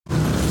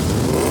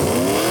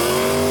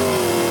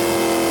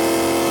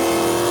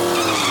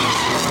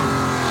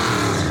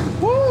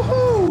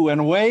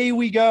and away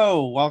we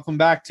go. Welcome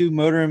back to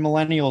Motoring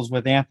Millennials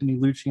with Anthony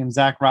Lucci and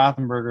Zach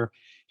Rothenberger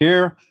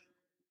here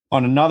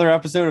on another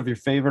episode of your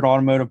favorite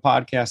automotive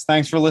podcast.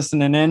 Thanks for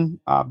listening in.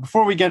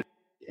 Before we get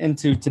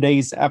into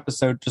today's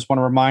episode, just want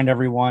to remind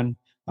everyone,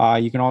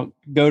 you can all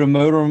go to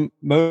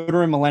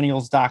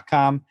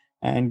motoringmillennials.com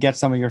and get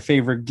some of your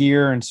favorite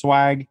gear and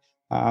swag.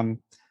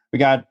 We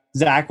got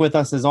Zach with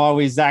us as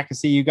always. Zach, I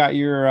see you got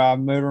your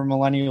Motoring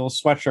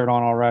Millennials sweatshirt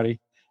on already.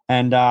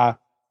 And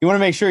you want to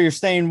make sure you're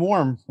staying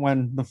warm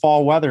when the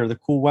fall weather, the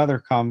cool weather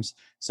comes.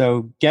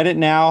 So get it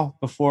now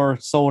before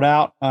it's sold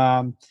out.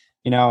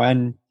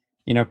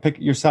 Pick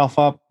yourself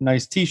up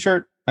nice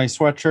t-shirt, nice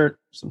sweatshirt,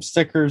 some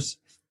stickers.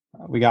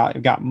 We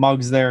got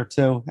mugs there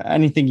too.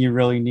 Anything you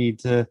really need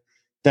to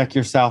deck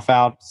yourself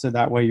out so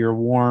that way you're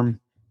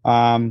warm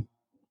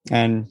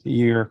and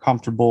you're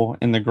comfortable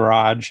in the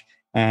garage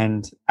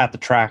and at the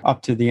track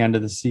up to the end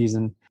of the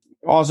season.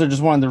 Also,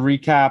 just wanted to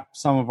recap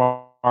some of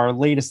our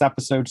latest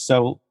episodes.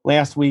 So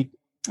last week,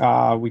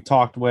 we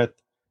talked with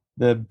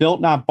the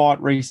Built Not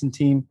Bought racing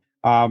team,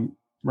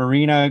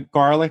 Marina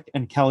Garlick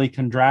and Kelly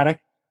Kondratic.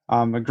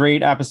 A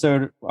great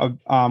episode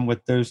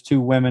with those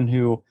two women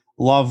who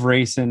love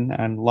racing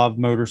and love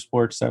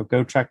motorsports. So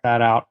go check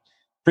that out.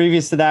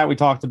 Previous to that, we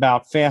talked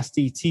about fast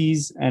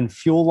ETs and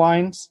fuel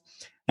lines.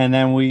 And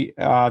then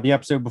the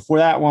episode before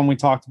that one, we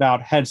talked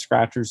about head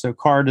scratchers. So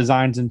car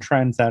designs and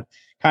trends that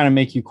kind of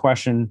make you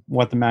question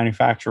what the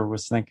manufacturer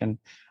was thinking.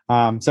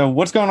 So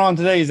what's going on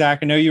today, Zach?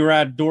 I know you were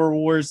at Door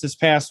Wars this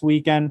past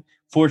weekend.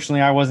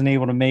 Fortunately, I wasn't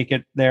able to make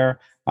it there.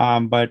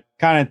 But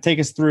kind of take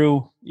us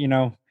through,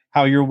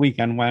 how your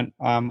weekend went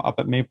up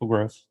at Maple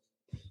Grove.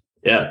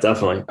 Yeah,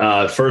 definitely.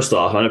 First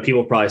off, I know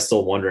people are probably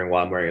still wondering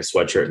why I'm wearing a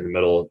sweatshirt in the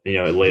middle,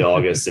 late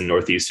August in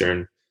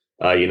Northeastern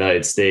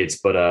United States.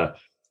 But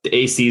the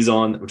AC's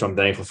on, which I'm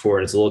thankful for,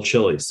 and it's a little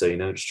chilly. So,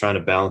 just trying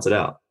to balance it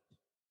out.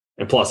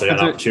 And plus, I got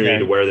an opportunity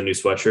to wear the new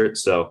sweatshirt.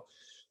 So,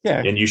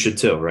 yeah. And you should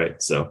too,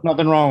 right? So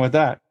nothing wrong with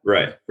that.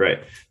 Right.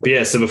 But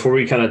yeah, so before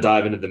we kind of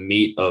dive into the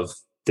meat of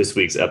this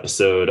week's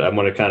episode, I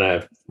want to kind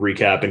of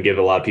recap and give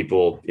a lot of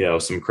people,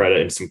 some credit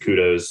and some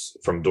kudos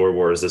from Door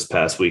Wars this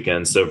past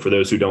weekend. So for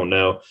those who don't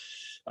know,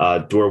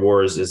 Door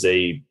Wars is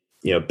a,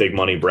 big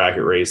money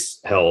bracket race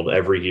held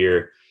every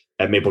year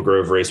at Maple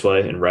Grove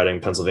Raceway in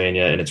Reading,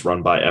 Pennsylvania. And it's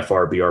run by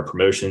FRBR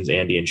Promotions,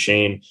 Andy and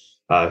Shane.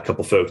 A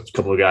couple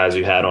of guys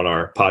we had on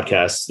our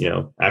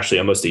podcast, actually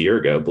almost a year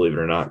ago, believe it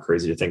or not.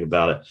 Crazy to think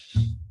about it.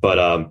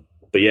 But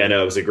yeah,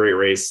 no, it was a great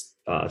race.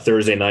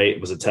 Thursday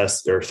was a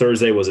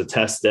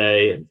test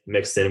day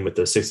mixed in with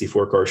the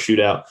 64 car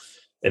shootout.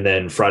 And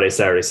then Friday,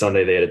 Saturday,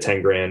 Sunday, they had a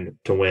 10 grand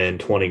to win,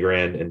 20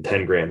 grand and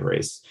 10 grand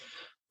race.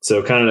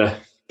 So kind of to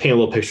paint a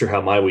little picture how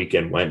my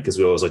weekend went, because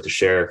we always like to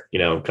share,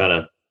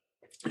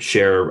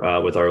 share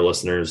with our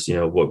listeners,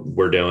 what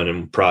we're doing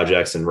and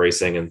projects and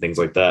racing and things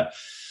like that.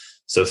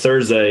 So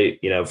Thursday,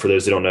 for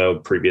those who don't know,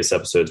 previous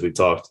episodes we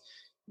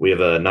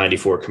have a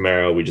 94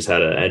 Camaro. We just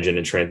had an engine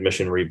and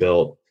transmission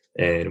rebuilt,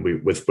 and we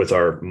with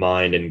our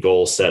mind and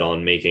goal set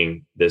on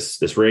making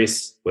this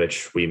race,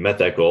 which we met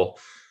that goal.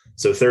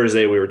 So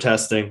Thursday we were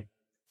testing,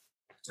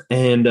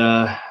 and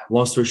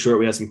long story short,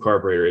 we had some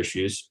carburetor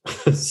issues.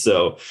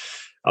 So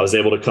I was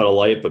able to cut a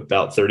light, but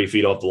about 30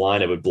 feet off the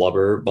line, it would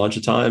blubber a bunch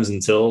of times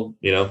until,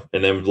 and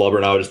then blubber,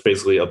 and I would just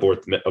basically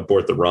abort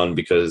the run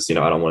because, I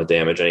don't want to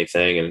damage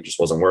anything, and it just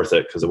wasn't worth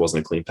it because it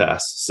wasn't a clean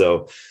pass.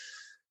 So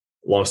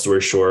long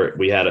story short,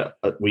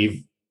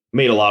 we've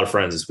made a lot of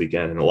friends this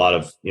weekend, and a lot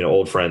of,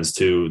 old friends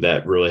too,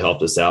 that really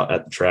helped us out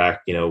at the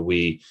track.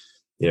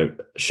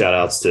 Shout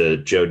outs to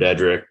Joe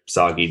Dedrick,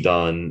 Sagi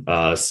Dunn,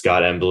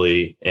 Scott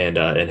Embley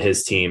and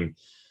his team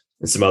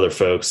and some other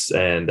folks.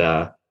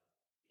 And,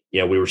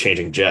 we were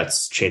changing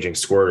jets, changing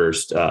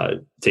squirters,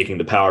 taking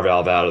the power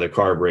valve out of the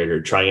carburetor,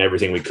 trying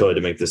everything we could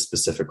to make this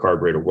specific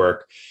carburetor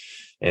work.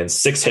 And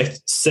six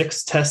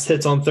test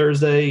hits on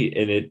Thursday,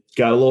 and it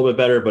got a little bit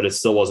better, but it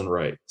still wasn't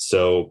right.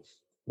 So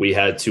we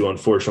had to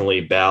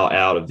unfortunately bow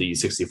out of the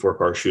 64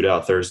 car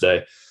shootout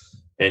Thursday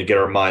and get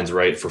our minds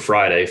right for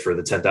Friday for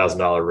the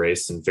 $10,000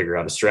 race and figure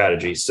out a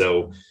strategy.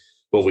 So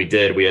what we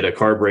did, we had a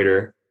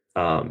carburetor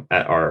at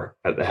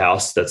the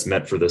house that's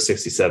meant for the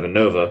 67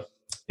 Nova.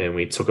 And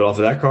we took it off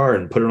of that car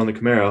and put it on the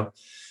Camaro,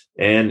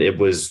 and it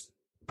was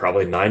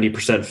probably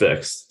 90%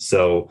 fixed.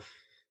 So,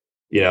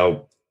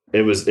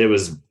 it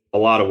was a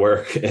lot of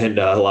work and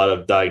a lot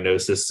of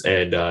diagnosis,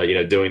 and,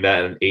 doing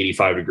that in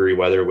 85-degree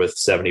weather with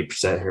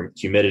 70%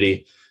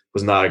 humidity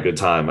was not a good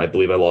time. I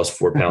believe I lost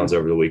 4 pounds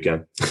over the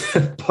weekend,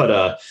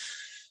 but,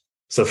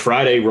 so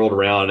Friday rolled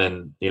around,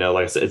 and,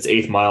 like I said, it's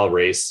 8th mile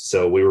race.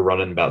 So we were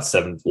running about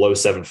low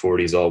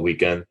 740s all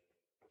weekend.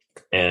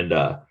 And,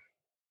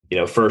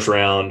 first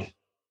round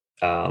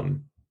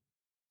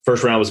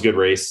was a good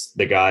race.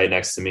 The guy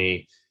next to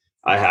me,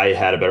 I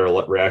had a better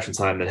reaction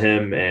time than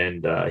him,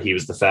 and he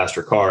was the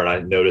faster car. And I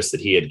noticed that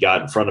he had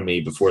got in front of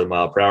me before the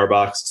mile-per-hour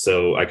box.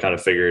 So I kind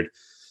of figured,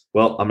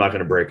 well, I'm not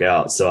going to break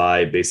out. So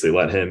I basically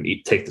let him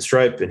take the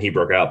stripe, and he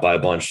broke out by a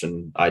bunch,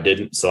 and I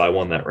didn't. So I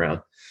won that round.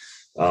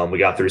 We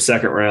got through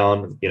second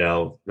round,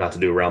 not to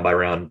do round by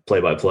round, play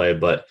by play,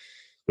 but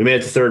we made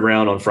it to third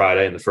round on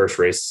Friday in the first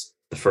race,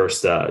 the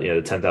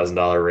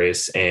 $10,000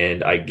 race,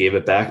 and I gave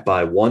it back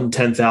by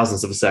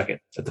 1/10,000th of a second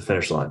at the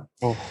finish line.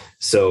 Oh.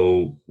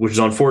 So, which is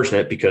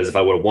unfortunate because if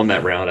I would have won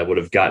that round, I would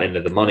have gotten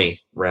into the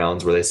money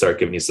rounds where they start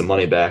giving you some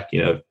money back,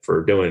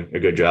 for doing a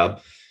good job.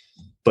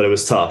 But it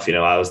was tough.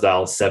 I was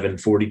dialed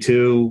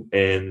 742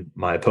 and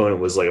my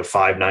opponent was like a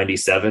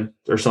 597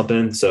 or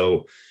something.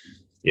 So,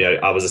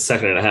 I was a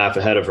second and a half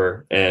ahead of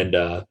her, and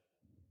I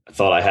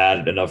thought I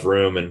had enough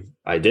room, and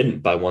I didn't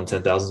by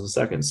 1/10,000th of a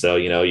second. So,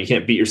 you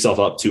can't beat yourself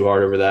up too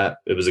hard over that.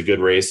 It was a good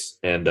race.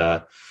 And,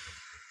 but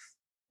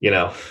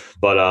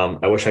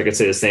I wish I could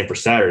say the same for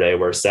Saturday,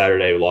 where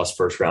Saturday we lost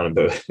first round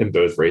in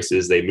both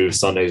races. They moved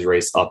Sunday's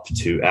race up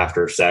to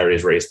after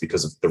Saturday's race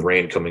because of the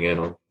rain coming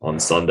in on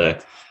Sunday.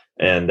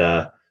 And,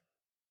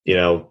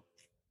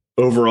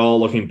 overall,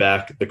 looking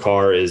back, the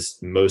car is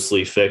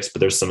mostly fixed,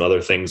 but there's some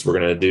other things we're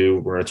going to do.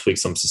 We're going to tweak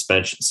some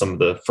suspension, some of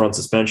the front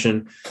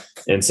suspension,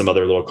 and some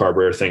other little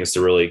carburetor things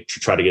to really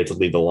try to get to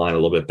lead the line a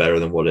little bit better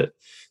than what it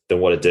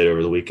did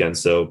over the weekend.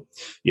 So,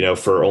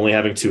 for only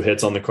having 2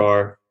 hits on the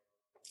car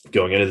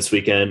going into this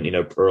weekend,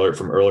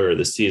 earlier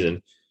this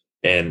season,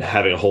 and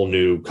having a whole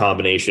new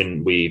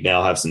combination, we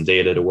now have some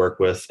data to work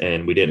with,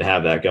 and we didn't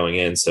have that going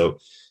in. So,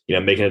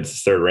 making it to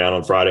the third round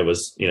on Friday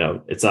was,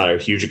 it's not a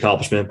huge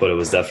accomplishment, but it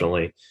was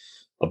definitely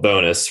a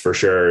bonus for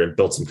sure, and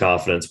built some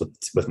confidence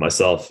with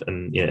myself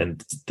and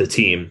the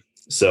team.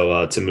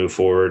 So to move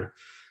forward,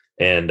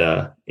 and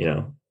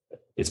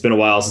it's been a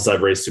while since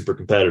I've raced super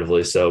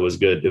competitively, so it was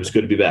good. It was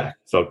good to be back.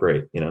 Felt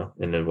great,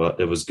 and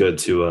it was good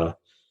to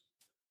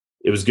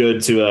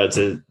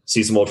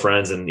see some old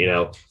friends, and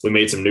we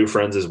made some new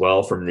friends as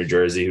well from New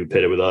Jersey who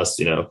pitted with us.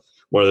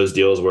 One of those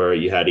deals where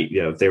you had to,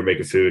 if they were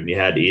making food and you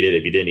had to eat it,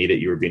 if you didn't eat it,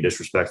 you were being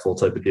disrespectful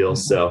type of deal.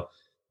 So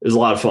it was a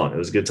lot of fun. It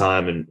was a good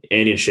time. And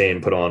Andy and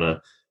Shane put on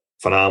a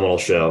phenomenal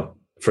show,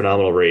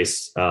 phenomenal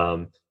race.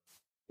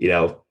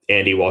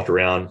 Andy walked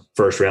around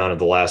first round of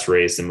the last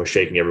race and was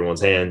shaking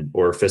everyone's hand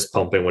or fist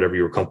pumping, whatever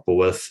you were comfortable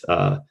with,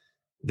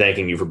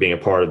 thanking you for being a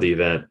part of the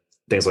event,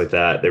 things like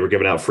that. They were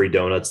giving out free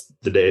donuts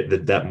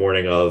that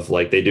morning of,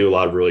 like, they do a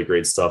lot of really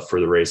great stuff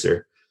for the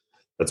racer.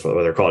 That's why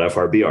they're called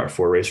FRBR,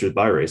 for racers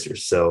by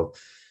racers. So,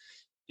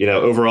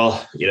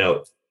 overall,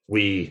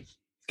 we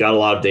got a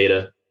lot of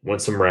data, won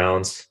some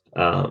rounds,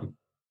 and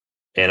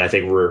I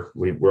think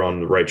we're on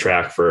the right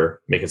track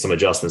for making some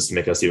adjustments to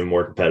make us even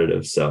more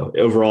competitive. So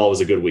overall, it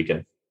was a good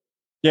weekend.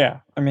 Yeah,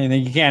 I mean,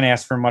 you can't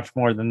ask for much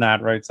more than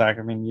that, right, Zach?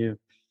 I mean,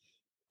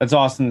 it's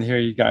awesome to hear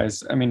you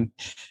guys. I mean,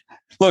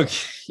 look,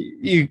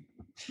 you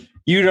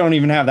don't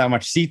even have that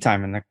much seat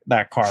time in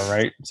that car,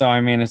 right? So I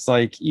mean, it's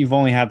like you've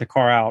only had the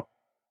car out,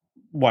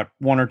 what,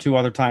 1 or 2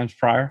 other times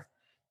prior?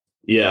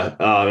 Yeah,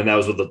 and that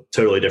was with a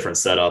totally different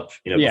setup,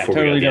 before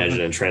we got the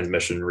engine and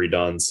transmission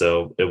redone.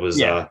 So it was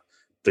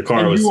the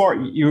car was.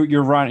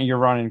 You're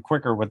running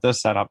quicker with this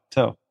setup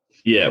too.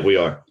 Yeah, we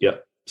are.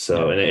 Yep.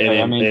 So and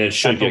it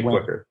should get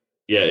quicker.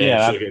 Yeah,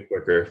 it should get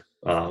quicker.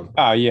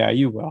 Oh yeah,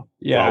 you will.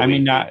 Yeah, I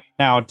mean,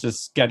 now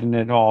just getting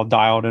it all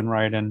dialed in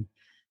right, and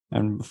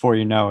before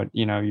you know it,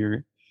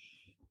 you're,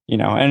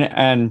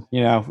 and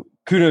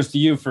kudos to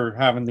you for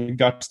having the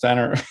guts to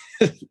enter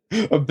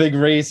a big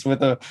race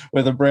with a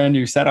brand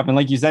new setup. And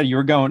like you said,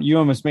 you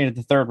almost made it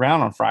to third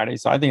round on Friday.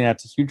 So I think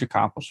that's a huge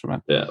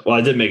accomplishment. Yeah. Well,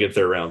 I did make it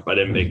third round. I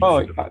didn't make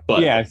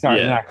but yeah, sorry.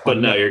 Yeah, but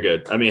no, you're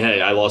good. I mean,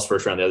 hey, I lost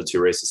first round the other 2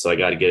 races, so I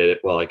got to get it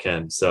while I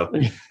can. So,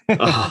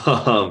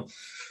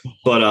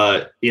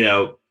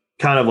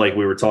 kind of like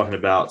we were talking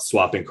about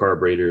swapping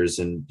carburetors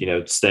and,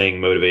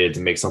 staying motivated to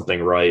make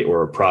something right,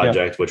 or a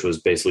project, which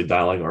was basically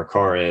dialing our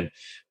car in,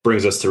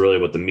 brings us to really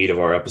what the meat of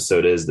our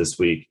episode is this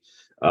week.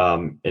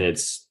 And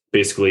it's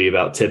basically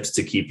about tips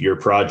to keep your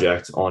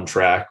project on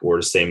track or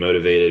to stay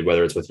motivated,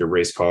 whether it's with your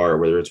race car or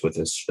whether it's with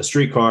a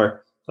street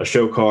car, a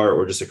show car,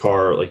 or just a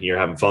car like you're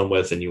having fun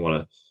with and you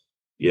want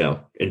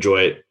to,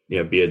 enjoy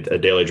it, be a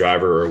daily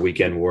driver or a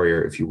weekend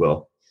warrior, if you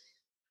will.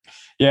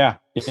 Yeah.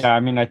 I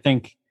mean, I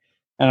think,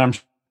 and I'm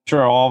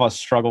sure all of us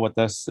struggle with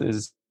this,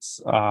 is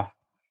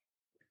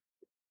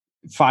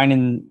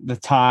finding the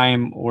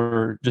time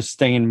or just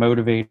staying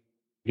motivated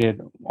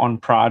on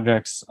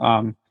projects.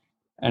 And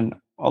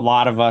a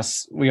lot of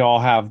us, we all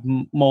have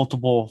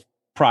multiple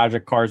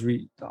project cars.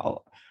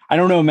 I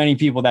don't know many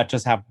people that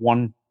just have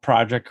one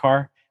project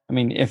car. I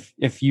mean,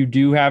 if you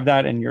do have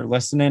that and you're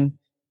listening,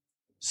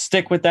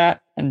 stick with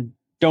that and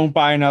don't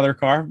buy another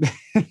car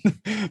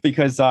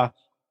because a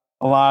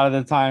lot of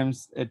the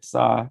times it's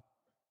I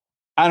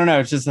don't know,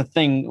 it's just a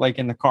thing like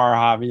in the car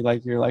hobby.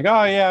 Like you're like,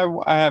 oh yeah,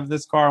 I have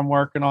this car I'm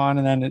working on,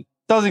 and then it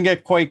doesn't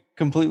get quite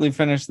completely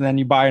finished, and then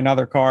you buy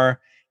another car.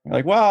 You're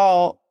like,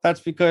 well,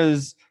 that's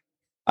because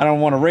I don't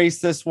want to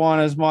race this one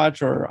as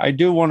much, or I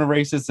do want to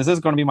race this. This is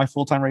going to be my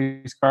full-time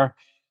race car.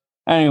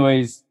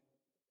 Anyways,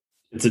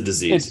 it's a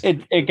disease. It's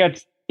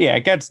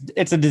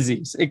a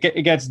disease.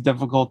 It gets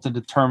difficult to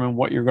determine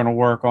what you're going to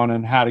work on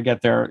and how to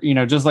get there.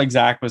 Just like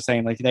Zach was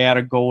saying, like they had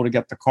a goal to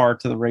get the car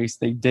to the race.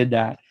 They did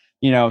that.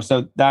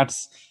 So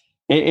that's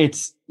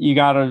it's you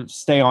got to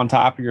stay on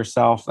top of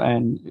yourself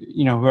and,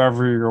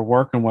 whoever you're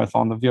working with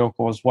on the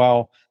vehicle as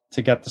well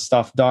to get the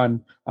stuff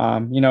done.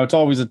 It's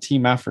always a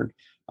team effort.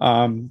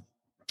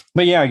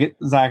 But yeah,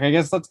 Zach, I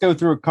guess let's go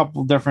through a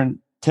couple different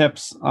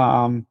tips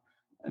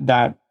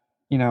that,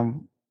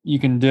 you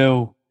can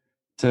do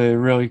to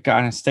really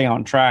kind of stay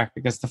on track. I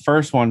guess the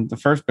first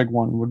big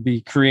one would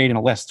be creating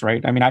a list,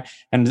 right? I mean,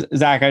 and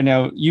Zach, I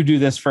know you do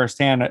this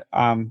firsthand.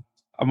 I'm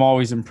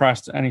always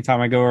impressed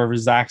anytime I go over to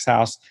Zach's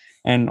house,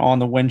 and on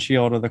the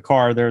windshield of the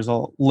car, there's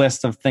a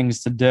list of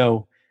things to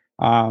do,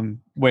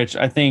 which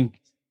I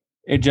think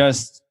it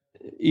just,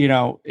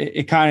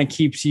 it kind of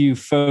keeps you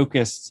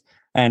focused.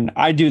 And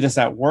I do this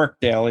at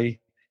work daily.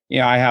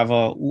 I have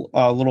a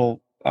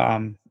little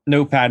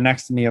notepad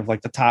next to me of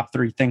like the top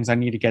 3 things I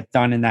need to get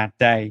done in that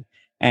day.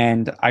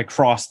 And I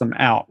cross them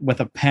out with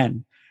a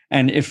pen.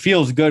 And it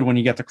feels good when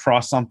you get to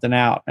cross something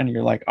out and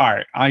you're like, all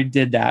right, I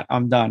did that.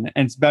 I'm done.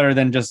 And it's better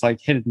than just like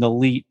hitting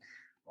delete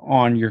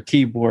on your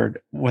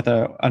keyboard with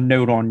a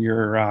note on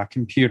your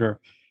computer.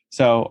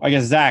 So I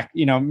guess, Zach,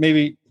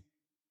 maybe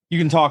you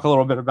can talk a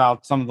little bit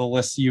about some of the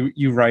lists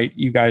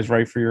you guys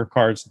write for your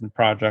cards and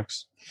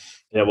projects.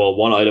 Yeah, well,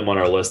 one item on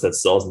our list that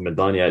still hasn't been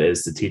done yet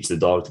is to teach the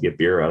dog to get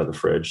beer out of the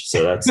fridge.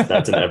 So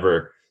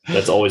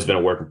that's always been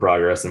a work in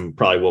progress and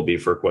probably will be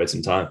for quite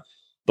some time.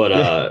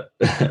 But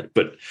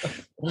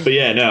but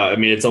yeah, no, I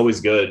mean, it's always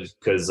good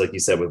because, like you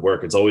said, with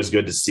work, it's always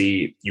good to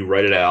see you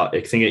write it out.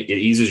 I think it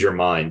eases your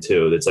mind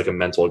too. It's like a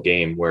mental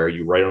game where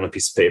you write on a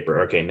piece of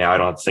paper. Okay, now I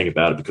don't have to think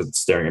about it because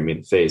it's staring at me in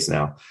the face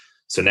now.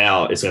 So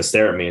now it's going to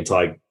stare at me until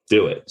I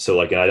do it. So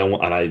like, and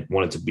I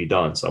want it to be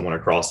done. So I want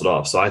to cross it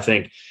off. So I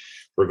think,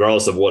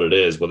 regardless of what it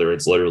is, whether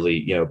it's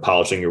literally,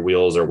 polishing your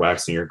wheels or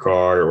waxing your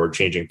car or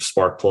changing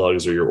spark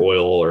plugs or your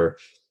oil or,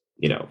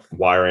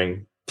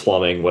 wiring,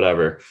 plumbing,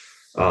 whatever.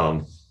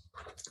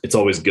 It's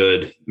always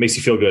good. It makes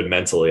you feel good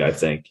mentally, I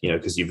think,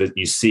 because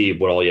you see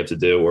what all you have to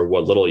do or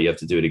what little you have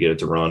to do to get it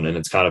to run. And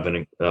it's kind of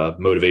an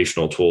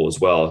motivational tool as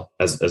well,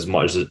 as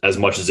much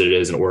as it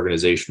is an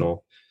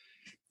organizational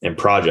and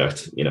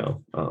project,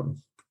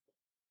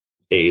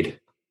 aid.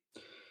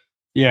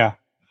 Yeah.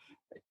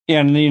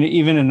 And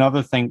even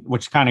another thing,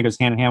 which kind of goes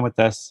hand in hand with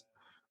this,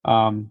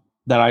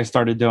 that I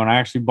started doing, I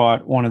actually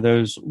bought one of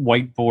those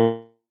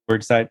whiteboards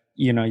that,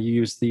 you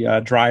use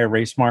the dry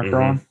erase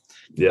marker on.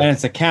 Yeah. And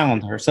it's a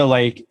calendar. So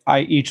like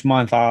each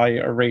month I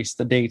erase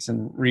the dates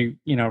and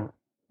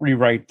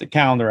rewrite the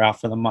calendar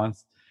out for the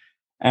month.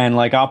 And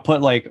like, I'll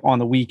put like on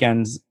the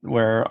weekends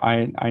where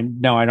I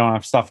know I don't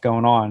have stuff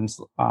going on.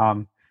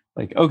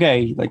 Like,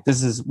 okay, like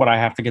this is what I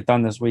have to get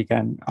done this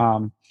weekend.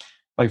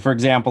 Like, for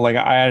example, like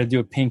I had to do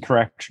a paint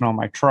correction on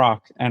my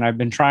truck, and I've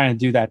been trying to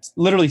do that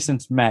literally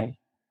since May,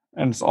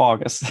 and it's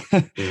August.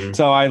 Mm-hmm.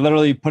 So I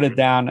literally put it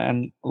down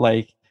and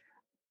like,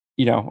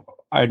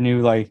 I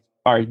knew like,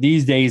 all right,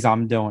 these days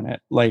I'm doing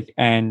it. Like,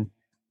 and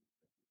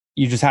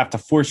you just have to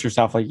force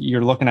yourself. Like,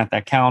 you're looking at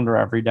that calendar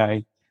every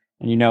day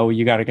and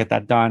you got to get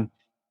that done.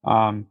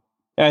 I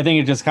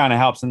think it just kind of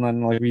helps. And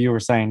then like you were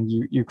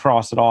saying, you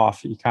cross it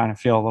off, you kind of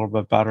feel a little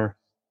bit better.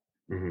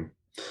 Mm-hmm.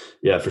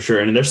 Yeah, for sure.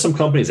 And there's some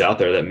companies out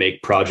there that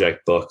make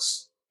project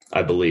books,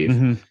 I believe.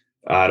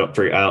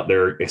 Mm-hmm.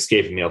 They're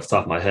escaping me off the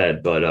top of my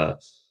head, but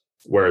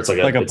where it's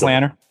like a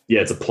planner.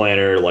 It's a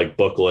planner, like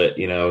booklet,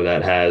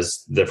 that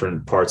has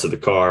different parts of the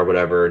car,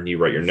 whatever, and you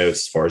write your notes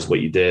as far as what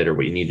you did or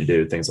what you need to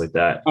do, things like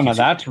that. Oh no,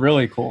 that's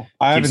really cool.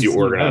 Keeps you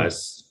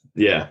organized.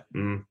 Yeah,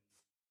 mm-hmm.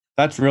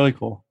 That's really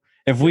cool.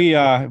 If we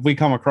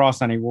come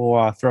across any,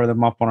 we'll throw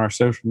them up on our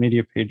social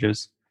media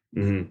pages.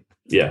 Mm-hmm.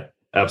 Yeah,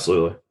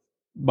 absolutely.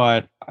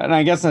 But, and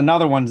I guess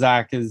another one,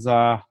 Zach, is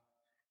not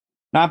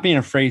being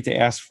afraid to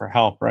ask for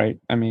help, right?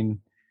 I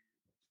mean,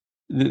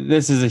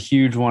 this is a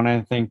huge one.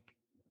 I think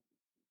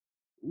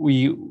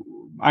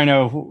I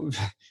know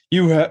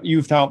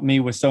you've helped me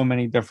with so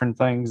many different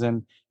things,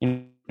 and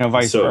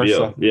vice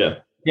versa.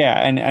 Yeah.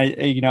 And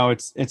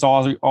it's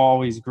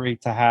always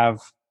great to have,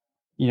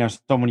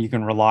 someone you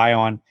can rely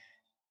on.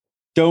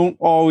 Don't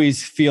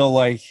always feel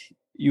like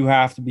you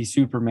have to be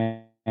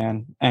Superman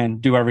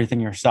and do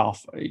everything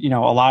yourself. A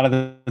lot of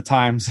the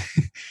times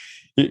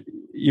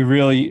you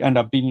really end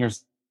up beating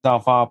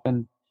yourself up.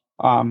 And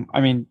I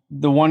mean,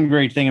 the one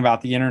great thing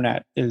about the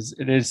internet is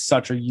it is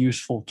such a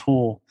useful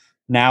tool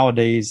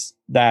nowadays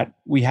that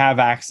we have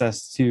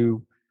access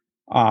to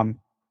a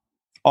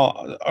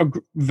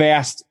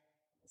vast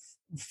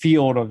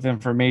field of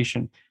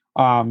information.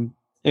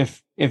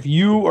 If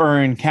you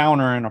are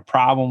encountering a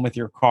problem with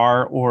your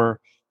car or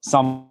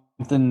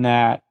something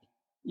that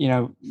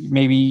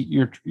maybe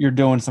you're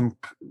doing some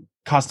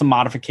custom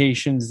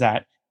modifications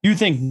that you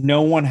think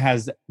no one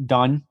has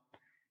done,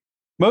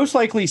 most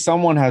likely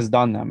someone has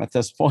done them at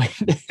this point,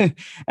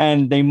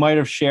 and they might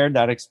have shared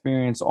that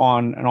experience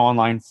on an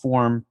online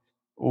forum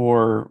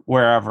or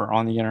wherever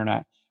on the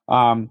internet.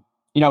 I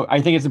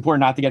think it's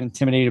important not to get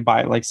intimidated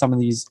by like some of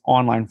these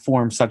online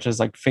forums, such as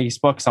like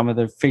Facebook, some of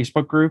the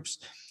Facebook groups.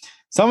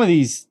 Some of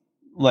these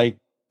like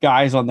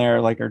guys on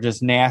there like are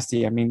just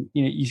nasty. I mean,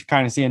 you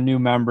kind of see a new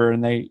member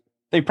and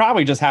they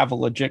probably just have a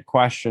legit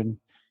question,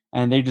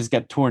 and they just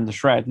get torn to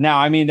shreds. Now,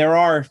 I mean, there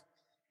are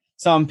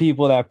some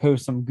people that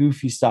post some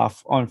goofy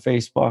stuff on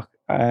Facebook,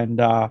 and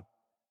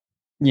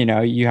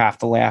you have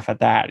to laugh at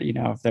that.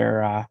 If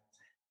they're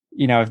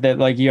if they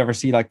like, you ever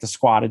see like the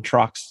squatted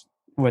trucks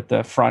with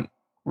the front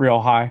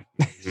real high,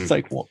 it's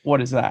like,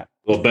 what is that?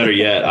 Well, better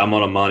yet, I'm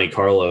on a Monte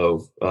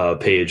Carlo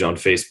page on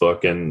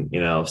Facebook,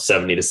 and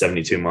 70 to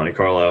 72 Monte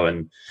Carlo,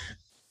 and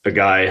a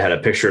guy had a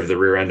picture of the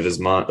rear end of his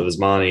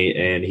Monte,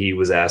 and he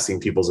was asking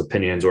people's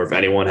opinions, or if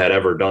anyone had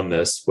ever done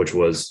this, which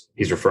was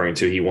he's referring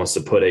to. He wants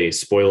to put a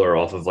spoiler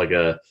off of like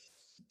a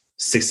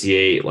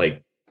 68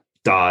 like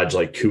Dodge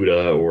like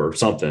Cuda or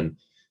something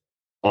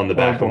on the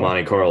back of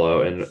Monte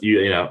Carlo, and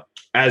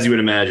as you would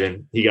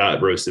imagine, he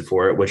got roasted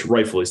for it, which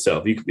rightfully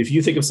so. If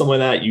you think of something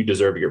like that, you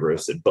deserve to get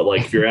roasted. But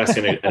like, if you're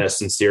asking a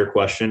sincere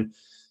question,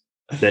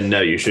 then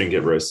no, you shouldn't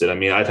get roasted. I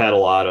mean, I've had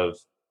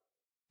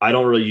I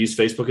don't really use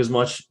Facebook as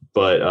much,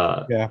 but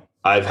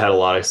I've had a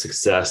lot of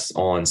success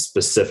on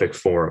specific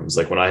forums.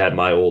 Like when I had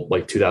my old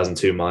like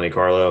 2002 Monte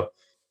Carlo,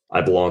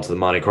 I belonged to the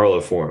Monte Carlo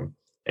forum,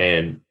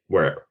 and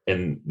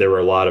there were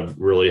a lot of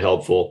really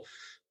helpful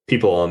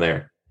people on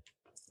there.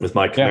 With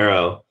my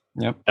Camaro,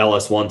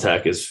 LS1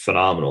 Tech is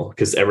phenomenal,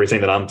 because everything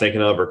that I'm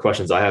thinking of or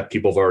questions I have,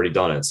 people have already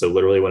done it. So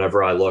literally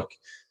whenever I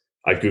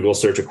Google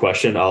search a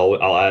question,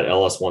 I'll add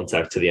LS1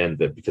 Tech to the end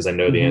of it, because I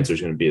know the answer is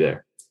going to be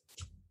there.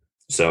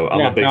 So I'm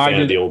a big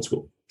fan of the old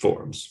school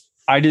forums.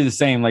 I do the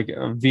same, like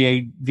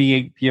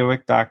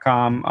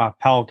V8Buick.com,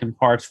 Pelican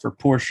Parts for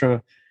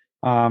Porsche,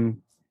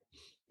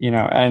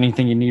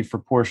 anything you need for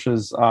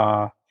Porsches,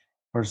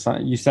 or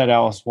something. You said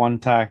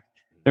LS1 Tech.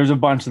 There's a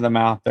bunch of them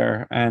out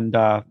there. And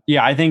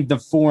I think the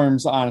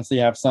forums honestly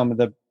have some of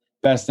the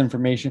best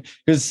information,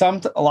 because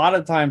a lot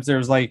of times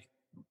there's like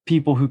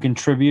people who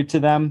contribute to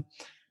them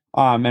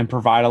and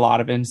provide a lot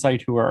of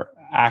insight, who are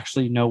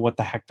actually know what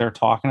the heck they're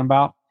talking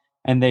about.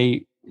 And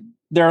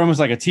they're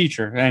almost like a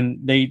teacher, and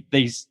they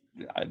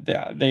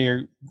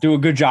do a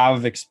good job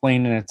of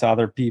explaining it to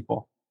other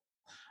people.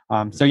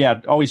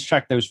 Always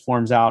check those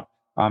forums out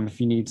if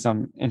you need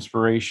some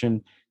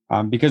inspiration.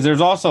 Because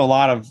there's also a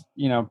lot of,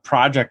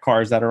 project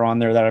cars that are on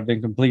there that have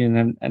been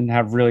completed and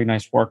have really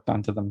nice work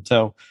done to them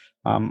too.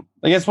 I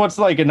guess what's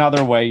like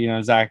another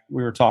way, Zach,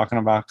 we were talking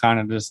about kind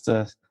of just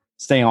to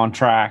stay on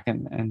track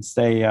and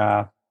stay,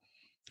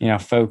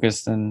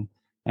 focused and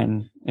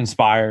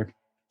inspired.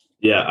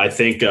 Yeah, I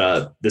think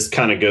this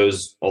kind of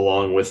goes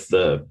along with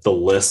the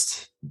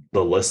list.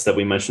 The list that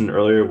we mentioned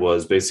earlier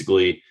was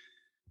basically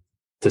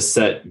to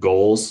set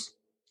goals.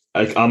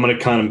 I'm going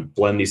to kind of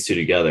blend these two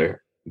together.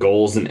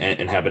 Goals and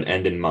have an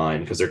end in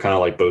mind, because they're kind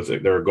of like both,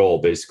 they're a goal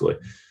basically.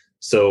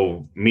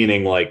 So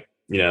meaning like,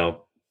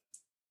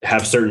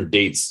 have certain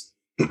dates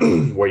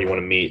where you want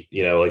to meet,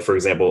 like for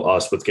example,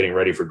 us with getting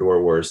ready for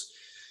Door Wars,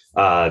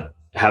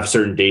 have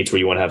certain dates where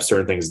you want to have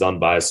certain things done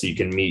by, so you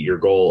can meet your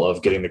goal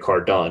of getting the car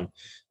done.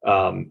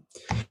 For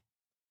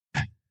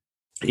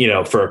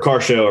a car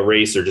show, a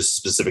race, or just a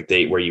specific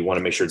date where you want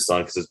to make sure it's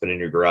done because it's been in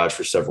your garage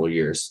for several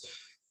years.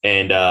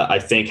 And I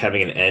think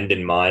having an end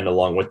in mind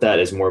along with that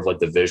is more of like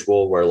the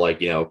visual, where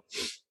like,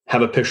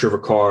 have a picture of a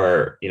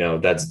car,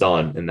 that's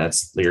done, and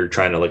that's, you're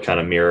trying to like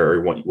kind of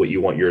mirror what you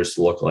want yours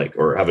to look like,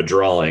 or have a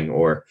drawing,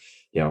 or,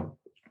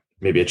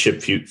 maybe a chip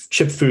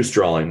foose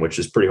drawing, which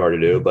is pretty hard to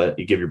do, but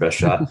you give your best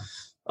shot.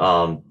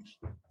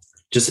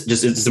 Just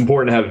it's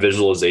important to have a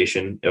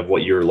visualization of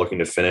what you're looking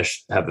to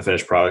have the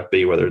finished product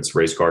be, whether it's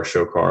race car,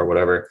 show car,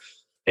 whatever.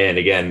 And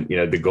again,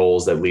 the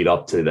goals that lead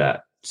up to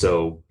that.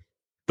 So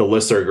the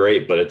lists are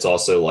great, but it's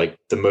also like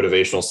the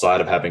motivational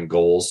side of having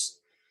goals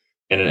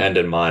and an end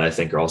in mind, I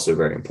think, are also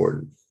very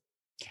important.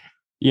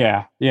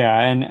 Yeah.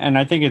 And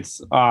I think it's,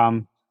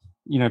 to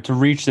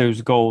reach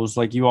those goals,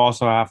 like you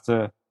also have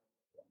to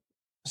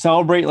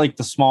celebrate like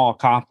the small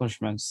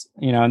accomplishments,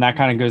 and that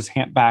kind of goes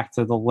back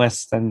to the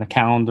list and the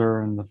calendar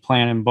and the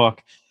planning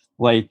book.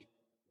 Like,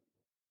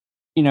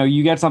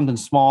 you get something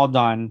small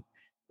done.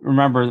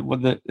 Remember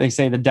what they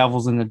say, the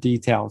devil's in the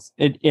details.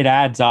 It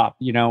adds up,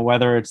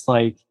 whether it's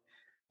like,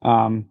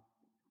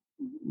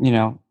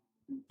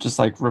 just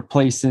like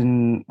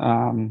replacing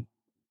a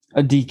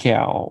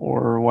decal,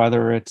 or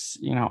whether it's,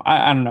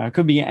 I don't know, it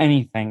could be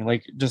anything.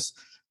 Like, just,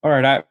 all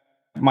right,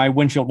 my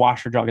windshield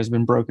washer jug has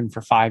been broken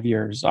for 5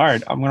 years. All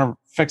right, I'm going to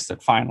fix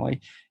it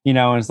finally. And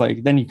it's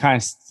like, then you kind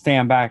of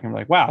stand back and be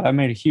like, wow, that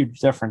made a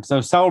huge difference.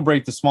 So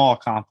celebrate the small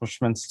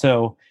accomplishments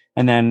too.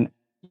 And then,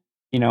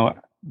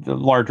 the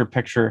larger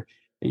picture,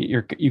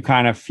 you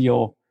kind of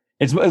feel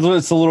it's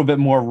a little bit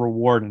more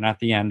rewarding at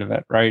the end of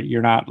it, right?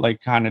 You're not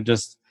like kind of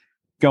just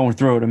going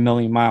through it a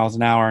million miles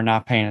an hour and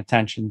not paying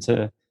attention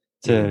to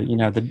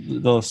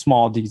the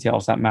small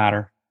details that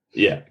matter.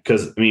 Yeah,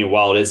 because I mean,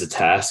 while it is a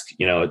task,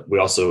 we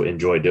also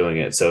enjoy doing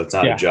it. So it's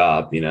not a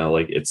job,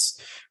 like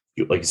it's,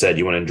 like you said,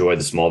 you want to enjoy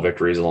the small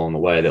victories along the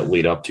way that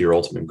lead up to your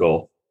ultimate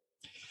goal.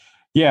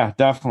 Yeah,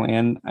 definitely.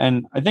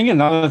 And I think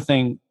another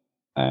thing,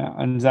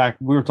 and Zach,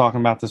 we were talking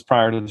about this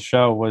prior to the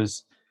show,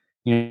 was,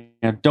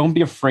 don't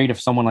be afraid if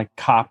someone like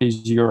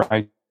copies your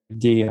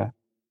idea.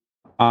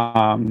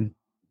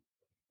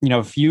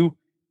 If you,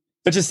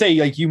 let's just say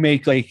like you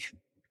make like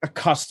a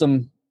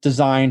custom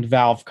designed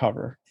valve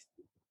cover.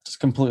 Just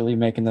completely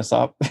making this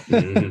up.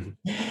 Mm-hmm.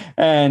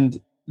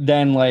 And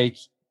then like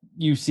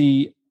you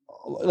see,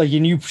 like,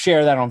 and you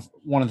share that on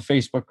one of the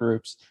Facebook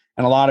groups,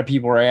 and a lot of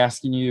people are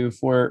asking you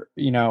for,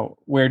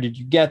 where did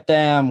you get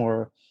them,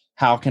 or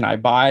how can I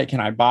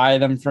buy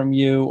them from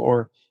you?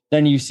 Or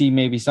then you see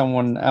maybe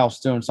someone else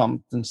doing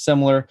something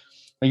similar.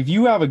 Like if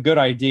you have a good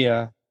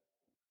idea,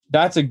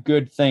 that's a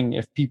good thing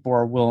if people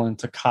are willing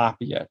to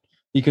copy it,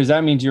 because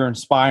that means you're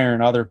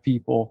inspiring other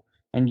people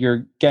and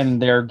you're getting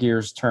their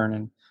gears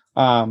turning.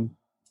 You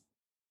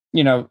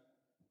know,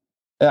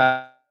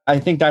 I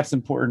think that's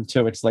important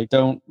too. It's like,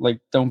 don't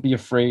be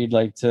afraid,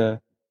 like,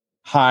 to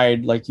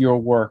hide like your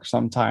work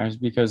sometimes,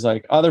 because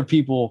like other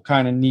people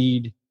kind of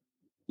need,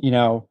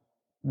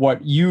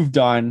 what you've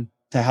done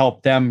to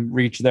help them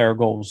reach their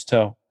goals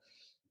too.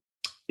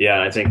 Yeah.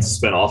 And I think to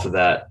spin off of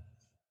that,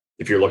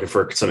 if you're looking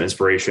for some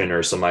inspiration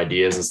or some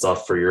ideas and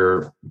stuff for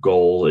your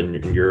goal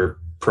and your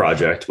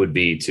project, would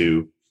be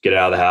to get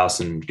out of the house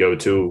and go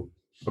to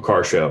a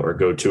car show or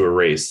go to a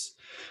race,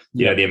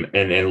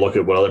 and look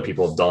at what other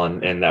people have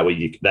done. And that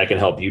way that can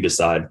help you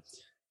decide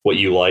what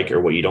you like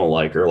or what you don't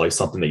like, or like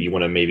something that you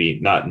want to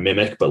maybe not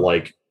mimic, but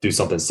like do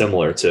something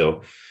similar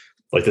to.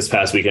 Like this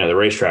past weekend at the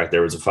racetrack,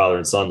 there was a father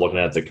and son looking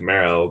at the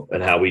Camaro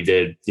and how we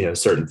did,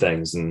 certain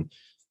things. And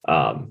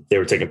they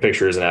were taking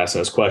pictures and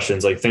asking us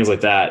questions, like things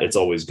like that. It's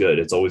always good.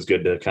 It's always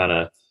good to kind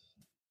of,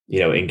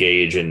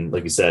 engage. And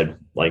like you said,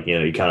 like,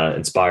 you kind of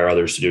inspire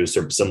others to do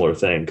a similar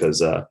thing.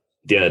 Cause at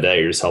the end of the day,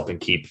 you're just helping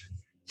keep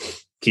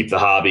the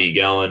hobby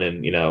going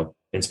and,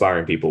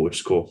 inspiring people, which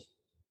is cool.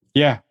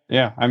 Yeah.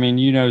 Yeah. I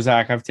mean,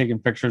 Zach, I've taken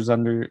pictures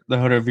under the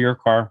hood of your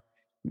car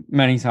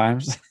many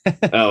times.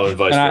 Oh, and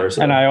vice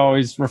versa. And I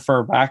always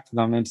refer back to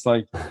them. It's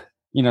like,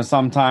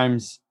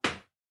 sometimes,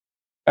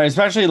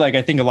 especially like,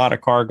 I think a lot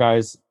of car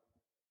guys,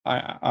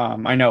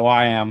 I know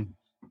I am,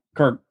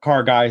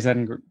 car guys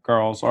and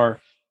girls are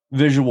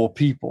visual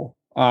people.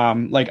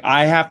 Like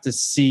I have to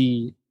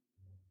see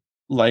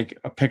like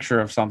a picture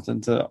of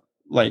something to,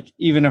 like,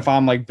 even if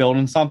I'm like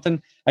building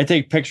something, I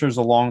take pictures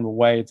along the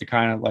way to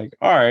kind of like,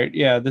 all right,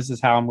 yeah, this is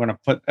how I'm going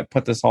to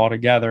put this all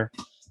together.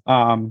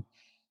 So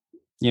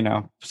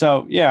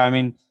yeah, I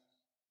mean,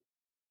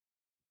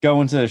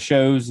 going to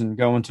shows and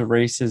going to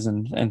races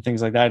and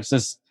things like that. It's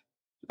just,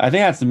 I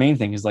think that's the main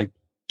thing, is like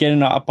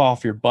getting up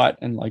off your butt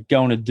and like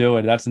going to do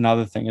it. That's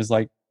another thing, is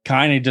like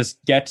kind of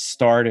just get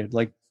started,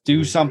 like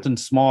do something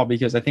small,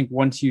 because I think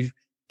once you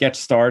get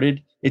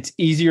started, it's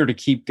easier to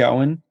keep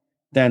going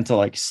than to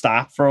like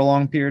stop for a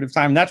long period of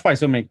time. That's why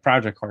so many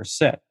project cars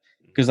sit,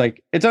 because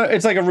like it's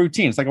like a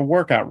routine. It's like a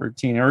workout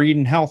routine, or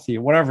eating healthy,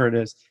 or whatever it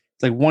is.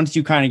 It's like once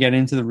you kind of get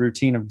into the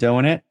routine of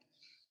doing it,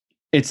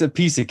 it's a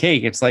piece of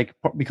cake. It's like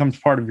becomes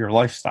part of your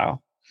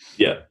lifestyle.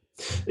 Yeah,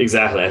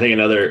 exactly. I think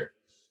another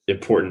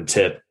important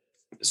tip,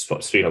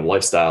 speaking of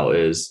lifestyle,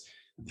 is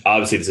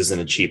obviously this isn't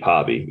a cheap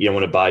hobby. You don't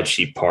want to buy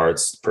cheap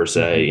parts per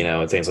se,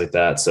 and things like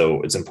that.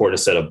 So it's important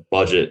to set a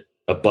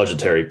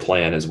budgetary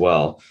plan as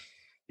well.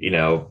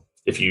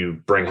 If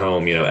you bring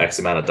home, X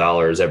amount of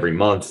dollars every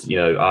month,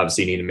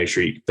 obviously you need to make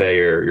sure you pay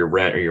your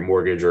rent or your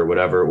mortgage or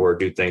whatever, or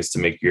do things to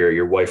make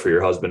your wife or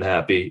your husband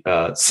happy.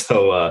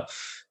 So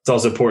it's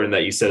also important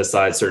that you set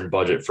aside certain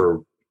budget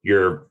for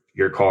your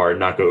car,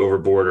 not go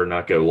overboard or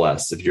not go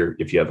less if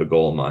you have a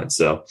goal in mind.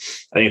 So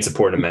I think it's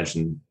important to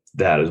mention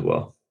that as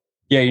well.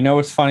 Yeah.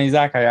 What's funny,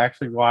 Zach? I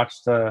actually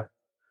watched an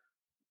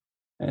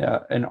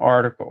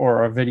article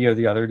or a video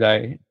the other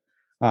day.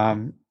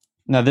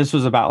 Now this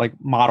was about like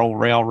model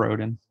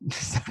railroading,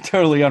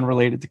 totally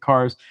unrelated to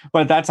cars,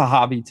 but that's a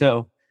hobby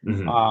too.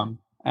 Mm-hmm.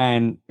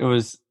 And it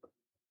was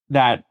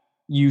that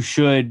you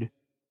should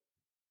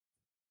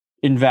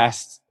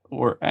invest,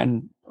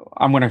 and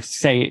I'm going to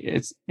say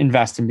it's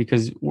investing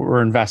because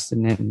we're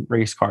investing in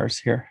race cars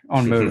here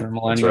on Motor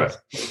Millennials.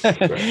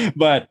 That's right.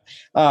 But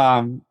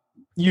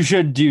you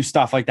should do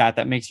stuff like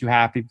that makes you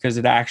happy, because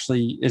it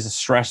actually is a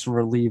stress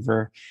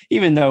reliever,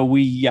 even though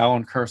we yell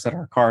and curse at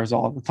our cars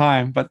all the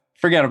time, but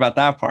forget about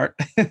that part.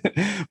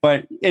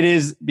 But it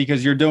is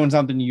because you're doing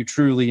something you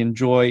truly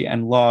enjoy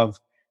and love.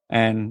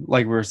 And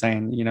like we were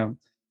saying,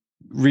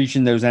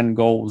 reaching those end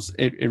goals,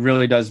 it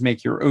really does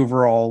make your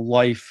overall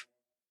life,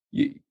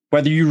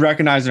 whether you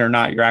recognize it or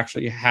not, you're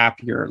actually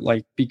happier,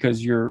 like,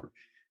 because you're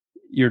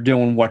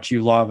doing what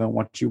you love and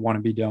what you want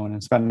to be doing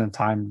and spending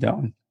time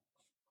doing.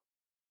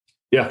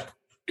 Yeah,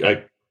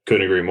 I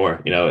couldn't agree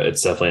more.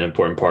 It's definitely an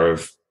important part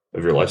of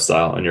your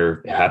lifestyle and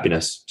your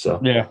happiness.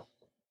 So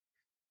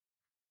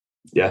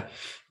yeah,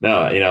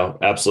 no,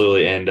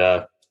 absolutely.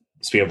 And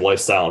speaking of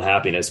lifestyle and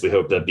happiness, we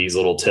hope that these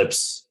little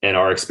tips and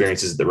our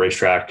experiences at the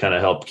racetrack kind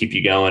of help keep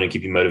you going and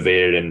keep you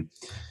motivated, and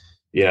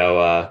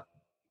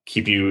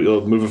keep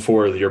you moving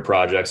forward with your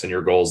projects and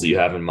your goals that you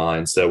have in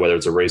mind. So whether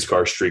it's a race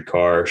car, street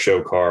car,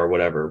 show car,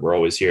 whatever, we're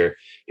always here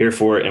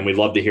for it. And we'd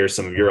love to hear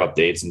some of your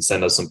updates, and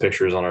send us some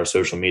pictures on our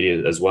social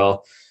media as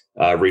well.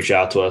 Reach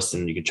out to us,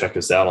 and you can check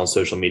us out on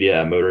social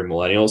media at Motoring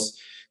Millennials.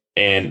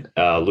 And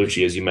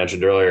Lucci, as you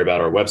mentioned earlier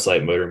about our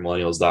website,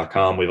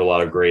 motoringmillennials.com, we have a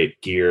lot of great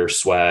gear,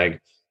 swag,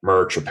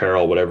 merch,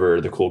 apparel,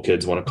 whatever the cool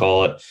kids want to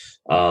call it.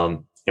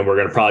 And we're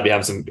going to probably be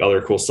having some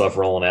other cool stuff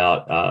rolling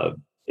out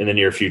in the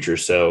near future.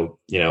 So,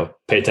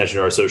 pay attention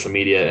to our social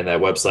media and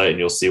that website, and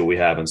you'll see what we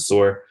have in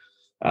store.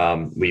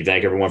 We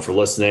thank everyone for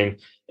listening.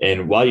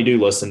 And while you do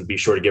listen, be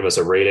sure to give us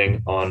a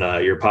rating on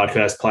your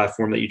podcast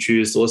platform that you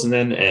choose to listen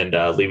in,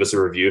 and leave us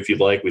a review if you'd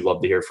like. We'd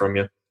love to hear from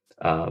you.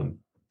 And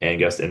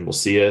we'll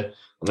see you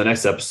on the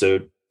next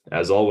episode.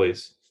 As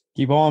always,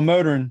 keep on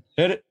motoring.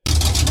 Hit it.